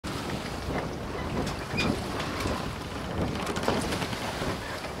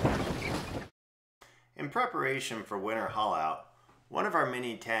preparation for winter haul out, one of our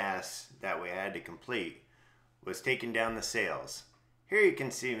many tasks that we had to complete was taking down the sails. Here you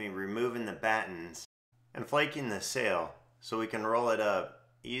can see me removing the battens and flaking the sail so we can roll it up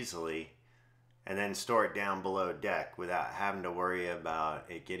easily and then store it down below deck without having to worry about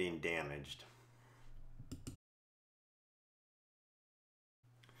it getting damaged.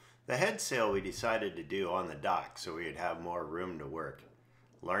 The head sail we decided to do on the dock so we'd have more room to work.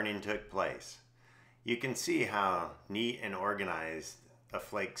 Learning took place. You can see how neat and organized a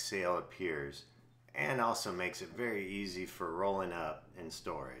flake sail appears, and also makes it very easy for rolling up in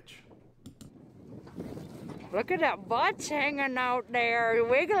storage. Look at that butts hanging out there.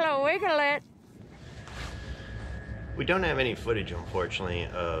 Wiggle it, wiggle it. We don't have any footage, unfortunately,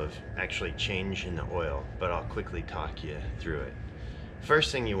 of actually changing the oil, but I'll quickly talk you through it.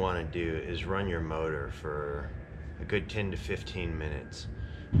 First thing you want to do is run your motor for a good 10 to 15 minutes.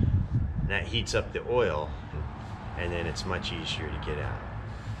 That heats up the oil, and then it's much easier to get out.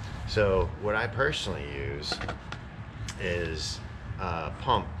 So what I personally use is a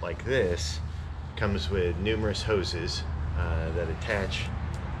pump like this. Comes with numerous hoses that attach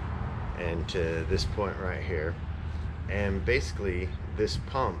and to this point right here. And basically this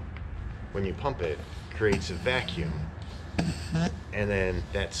pump, when you pump it, creates a vacuum. And then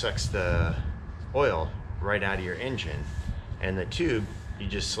that sucks the oil right out of your engine. And the tube, you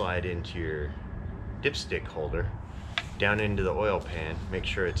just slide into your dipstick holder, down into the oil pan, make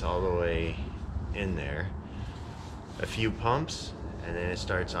sure it's all the way in there. A few pumps, and then it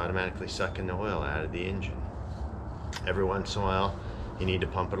starts automatically sucking the oil out of the engine. Every once in a while, you need to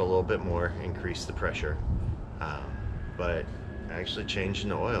pump it a little bit more, increase the pressure. But actually changing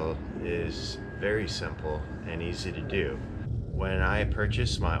the oil is very simple and easy to do. When I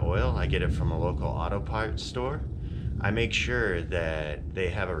purchase my oil, I get it from a local auto parts store. I make sure that they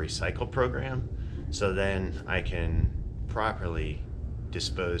have a recycle program, so then I can properly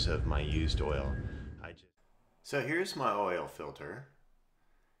dispose of my used oil. So here's my oil filter,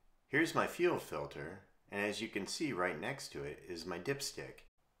 here's my fuel filter, and as you can see right next to it is my dipstick,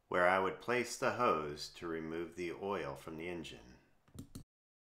 where I would place the hose to remove the oil from the engine.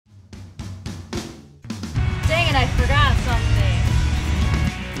 Dang it, I forgot something.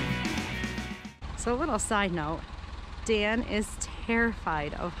 So a little side note, Dan is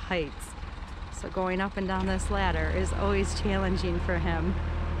terrified of heights. So going up and down this ladder is always challenging for him.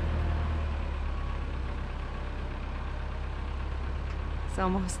 It's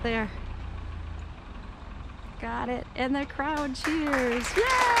almost there. Got it, and the crowd cheers,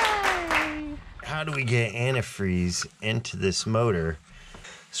 yay! How do we get antifreeze into this motor?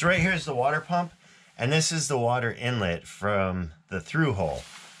 So right here is the water pump, and this is the water inlet from the through hole.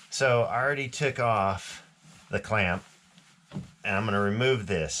 So I already took off the clamp, and I'm gonna remove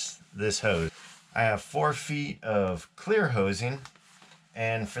this hose. I have 4 feet of clear hosing,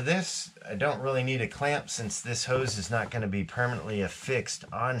 and for this I don't really need a clamp since this hose is not going to be permanently affixed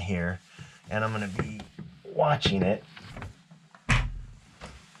on here, and I'm going to be watching it.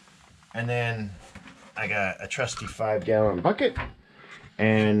 And then I got a trusty 5-gallon bucket,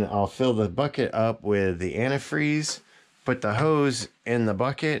 and I'll fill the bucket up with the antifreeze, put the hose in the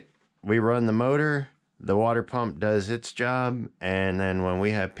bucket, we run the motor, the water pump does its job, and then when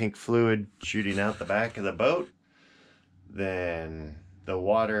we have pink fluid shooting out the back of the boat, then the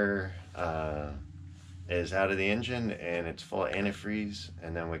water is out of the engine and it's full of antifreeze,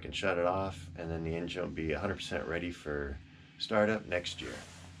 and then we can shut it off, and then the engine will be 100% ready for startup next year.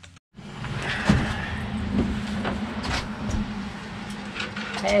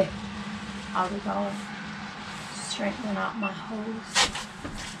 Hey, how's it going? Straightening out my hose.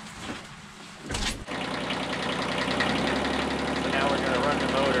 Now we're going to run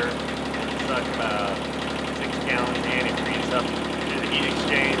the motor and suck about 6 gallons of antifreeze up through the heat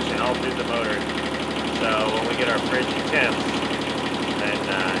exchange and all through the motor. So when we get our frigid temps, then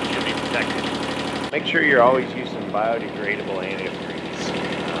it should be protected. Make sure you're always using biodegradable antifreeze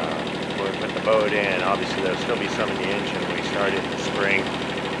before we put the boat in. Obviously there'll still be some in the engine when we start it in the spring.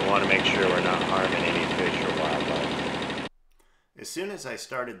 We want to make sure we're not harming any fish or wildlife. As soon as I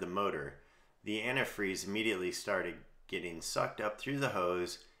started the motor, the antifreeze immediately started getting sucked up through the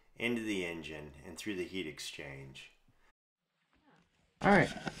hose, into the engine, and through the heat exchange. Alright,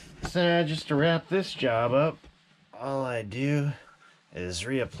 so now just to wrap this job up, all I do is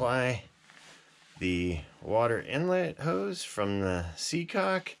reapply the water inlet hose from the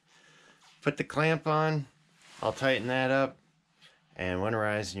seacock, put the clamp on, I'll tighten that up, and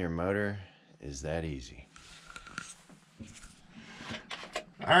winterizing your motor is that easy.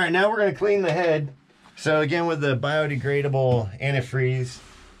 Alright, now we're going to clean the head. So again, with the biodegradable antifreeze,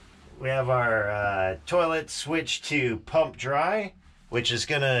 We have our toilet switched to pump dry, which is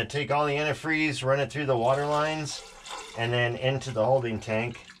going to take all the antifreeze, run it through the water lines, and then into the holding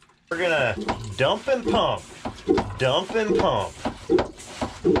tank. We're going to dump and pump. Dump and pump.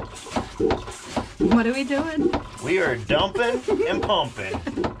 What are we doing? We are dumping and pumping.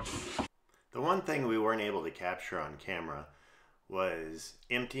 The one thing we weren't able to capture on camera was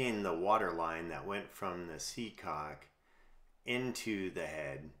emptying the water line that went from the seacock into the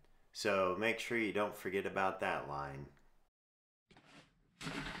head. So make sure you don't forget about that line.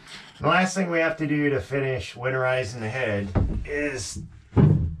 The last thing we have to do to finish winterizing the head is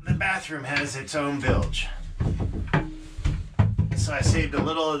the bathroom has its own bilge. So I saved a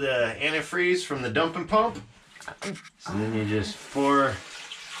little of the antifreeze from the dump and pump. So then you just pour a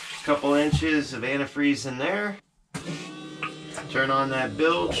couple inches of antifreeze in there. Turn on that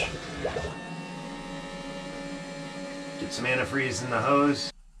bilge. Get some antifreeze in the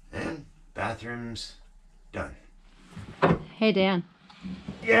hose. And bathroom's done. Hey Dan.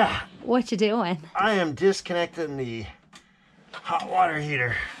 Yeah. What you doing? I am disconnecting the hot water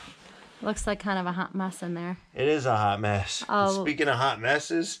heater. Looks like kind of a hot mess in there. It is a hot mess. Oh. Speaking of hot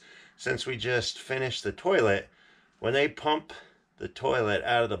messes, since we just finished the toilet, when they pump the toilet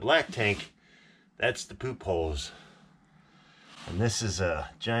out of the black tank, that's the poop holes. And this is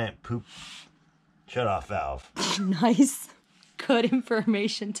a giant poop shutoff valve. Nice. Good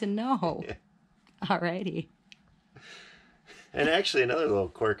information to know. Yeah. Alrighty. And actually another little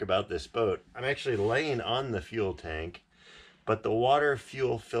quirk about this boat, I'm actually laying on the fuel tank, but the water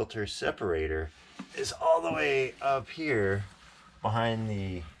fuel filter separator is all the way up here behind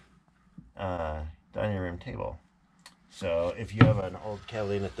the dining room table. So if you have an old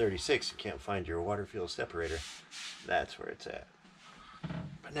Catalina 36 and can't find your water fuel separator, that's where it's at.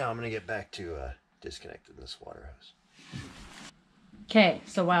 But now I'm going to get back to disconnecting this water hose. Okay,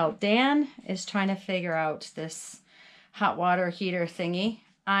 so while Dan is trying to figure out this hot water heater thingy,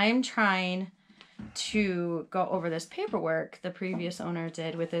 I'm trying to go over this paperwork the previous owner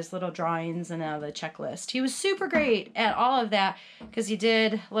did with his little drawings and the checklist. He was super great at all of that because he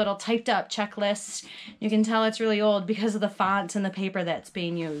did little typed up checklists. You can tell it's really old because of the font and the paper that's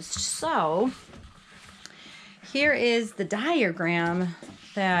being used. So here is the diagram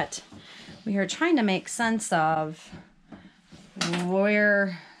that we are trying to make sense of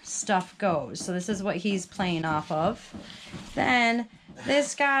where stuff goes. So this is what he's playing off of. Then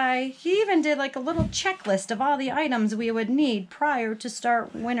this guy, he even did like a little checklist of all the items we would need prior to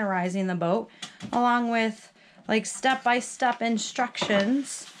start winterizing the boat, along with like step-by-step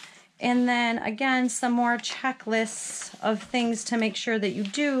instructions. And then again, some more checklists of things to make sure that you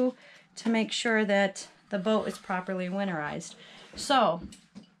do to make sure that the boat is properly winterized. So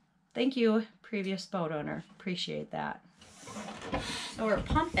thank you, previous boat owner. Appreciate that. So we're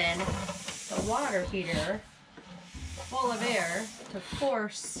pumping the water heater full of air to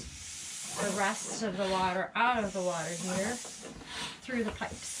force the rest of the water out of the water heater through the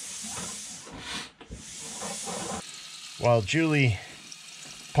pipes. While Julie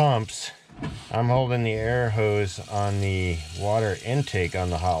pumps, I'm holding the air hose on the water intake on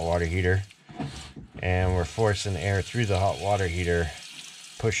the hot water heater, and we're forcing air through the hot water heater,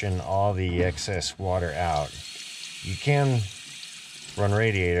 pushing all the excess water out. You can run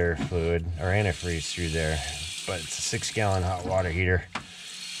radiator fluid or antifreeze through there, but it's a 6-gallon hot water heater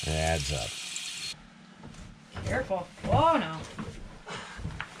and it adds up. Careful. Oh no.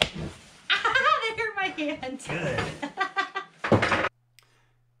 Ah, there my hand. Good.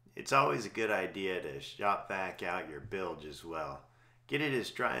 It's always a good idea to shop vac out your bilge as well. Get it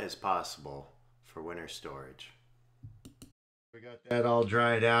as dry as possible for winter storage. We got that all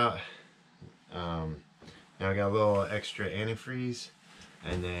dried out. Now I got a little extra antifreeze,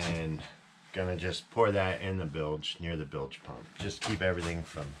 and then gonna just pour that in the bilge near the bilge pump. Just keep everything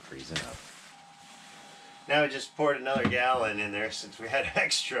from freezing up. Now I just poured another gallon in there since we had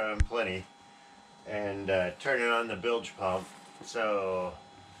extra and plenty, and turn it on the bilge pump. So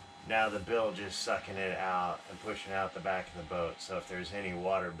now the bilge is sucking it out and pushing out the back of the boat. So if there's any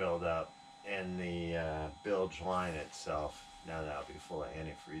water buildup in the bilge line itself, now that'll be full of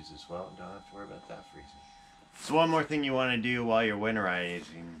antifreeze as well, and don't have to worry about that freezing. So one more thing you want to do while you're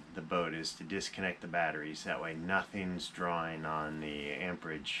winterizing the boat is to disconnect the batteries. That way nothing's drawing on the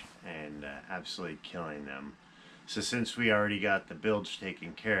amperage and absolutely killing them. So since we already got the bilge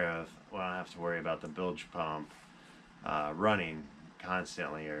taken care of, we don't have to worry about the bilge pump running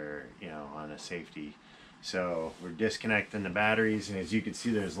constantly or, you know, on a safety. So we're disconnecting the batteries, and as you can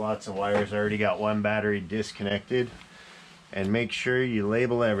see, there's lots of wires. I already got one battery disconnected. And make sure you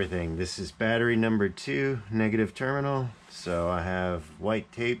label everything. This is battery number 2, negative terminal. So I have white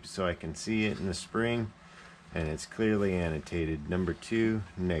tape so I can see it in the spring. And it's clearly annotated number 2,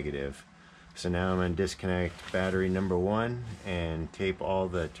 negative. So now I'm going to disconnect battery number 1 and tape all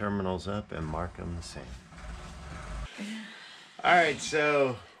the terminals up and mark them the same. Alright,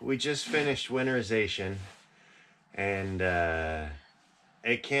 so we just finished winterization, and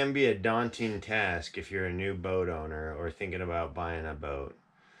it can be a daunting task if you're a new boat owner or thinking about buying a boat.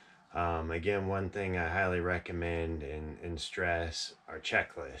 Again, one thing I highly recommend and stress are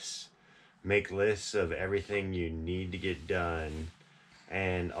checklists. Make lists of everything you need to get done,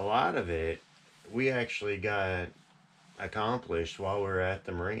 and a lot of it we actually got accomplished while we were at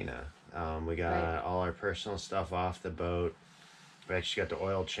the marina. We got all our personal stuff off the boat. We actually got the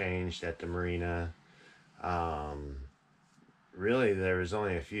oil changed at the marina. Really, there was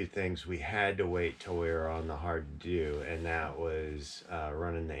only a few things we had to wait till we were on the hard to do, and that was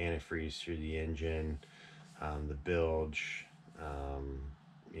running the antifreeze through the engine, the bilge,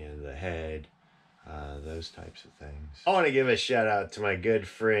 you know, the head, those types of things. I want to give a shout out to my good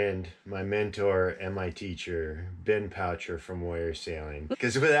friend, my mentor, and my teacher, Ben Poucher from Warrior Sailing,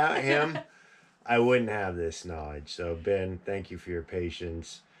 because without him, I wouldn't have this knowledge. So Ben, thank you for your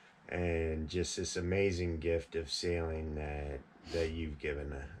patience and just this amazing gift of sailing that you've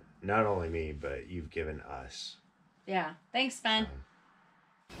given not only me, but you've given us. Yeah, thanks, Ben.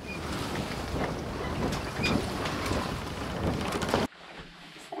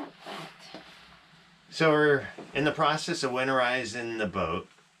 So we're in the process of winterizing the boat,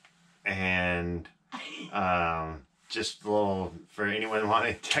 and just a little, for anyone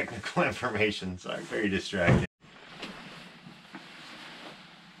wanting technical information, sorry, very distracted.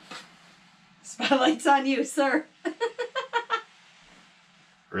 Spotlight's on you, sir.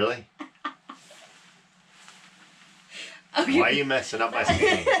 Really? Okay. Why are you messing up my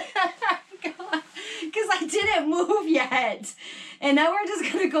screen? Because I didn't move yet. And now we're just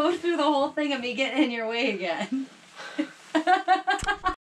going to go through the whole thing of me getting in your way again.